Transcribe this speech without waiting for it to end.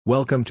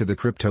Welcome to the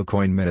Crypto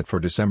Coin Minute for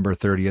December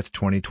 30,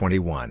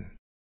 2021.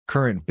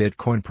 Current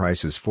Bitcoin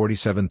price is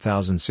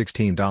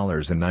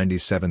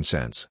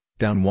 $47,016.97,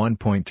 down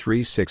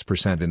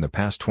 1.36% in the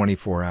past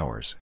 24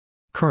 hours.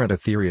 Current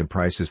Ethereum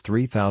price is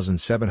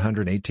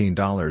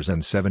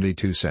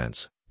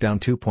 $3,718.72, down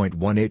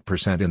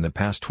 2.18% in the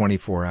past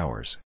 24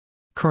 hours.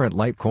 Current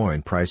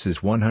Litecoin price is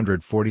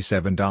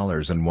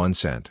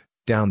 $147.01,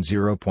 down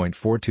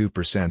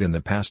 0.42% in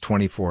the past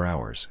 24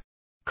 hours.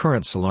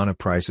 Current Solana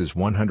price is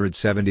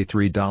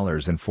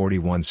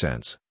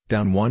 $173.41,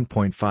 down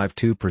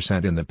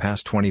 1.52% in the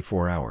past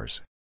 24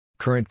 hours.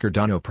 Current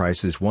Cardano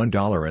price is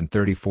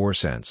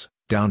 $1.34,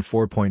 down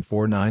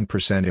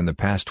 4.49% in the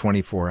past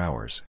 24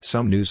 hours.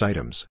 Some news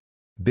items.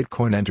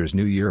 Bitcoin enters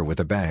new year with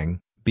a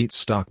bang, beats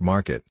stock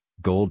market,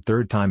 gold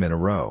third time in a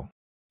row.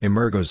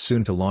 Emergo's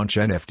soon to launch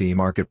NFT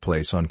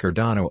marketplace on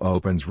Cardano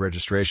opens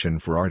registration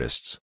for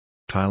artists.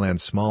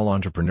 Thailand's small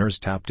entrepreneurs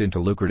tapped into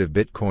lucrative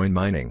Bitcoin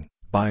mining,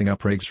 buying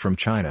up rigs from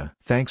China.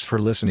 Thanks for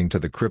listening to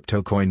the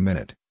Crypto Coin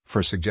Minute.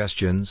 For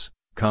suggestions,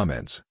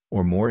 comments,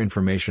 or more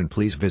information,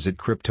 please visit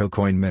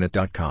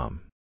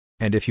cryptocoinminute.com.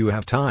 And if you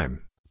have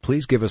time,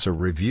 please give us a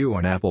review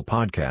on Apple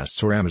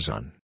Podcasts or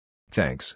Amazon. Thanks.